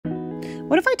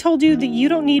What if I told you that you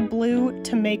don't need blue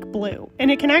to make blue, and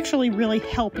it can actually really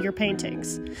help your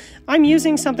paintings? I'm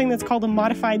using something that's called a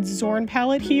modified Zorn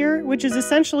palette here, which is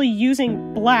essentially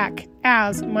using black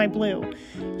as my blue.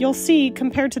 You'll see,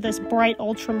 compared to this bright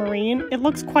ultramarine, it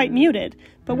looks quite muted,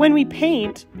 but when we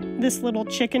paint this little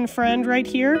chicken friend right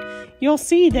here, you'll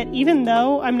see that even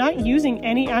though I'm not using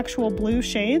any actual blue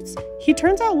shades, he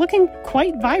turns out looking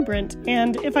quite vibrant,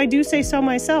 and if I do say so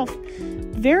myself,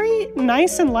 very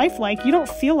nice and lifelike. You don't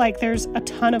feel like there's a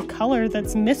ton of color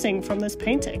that's missing from this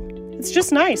painting. It's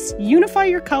just nice. Unify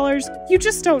your colors. You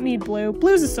just don't need blue.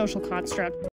 Blue's a social construct.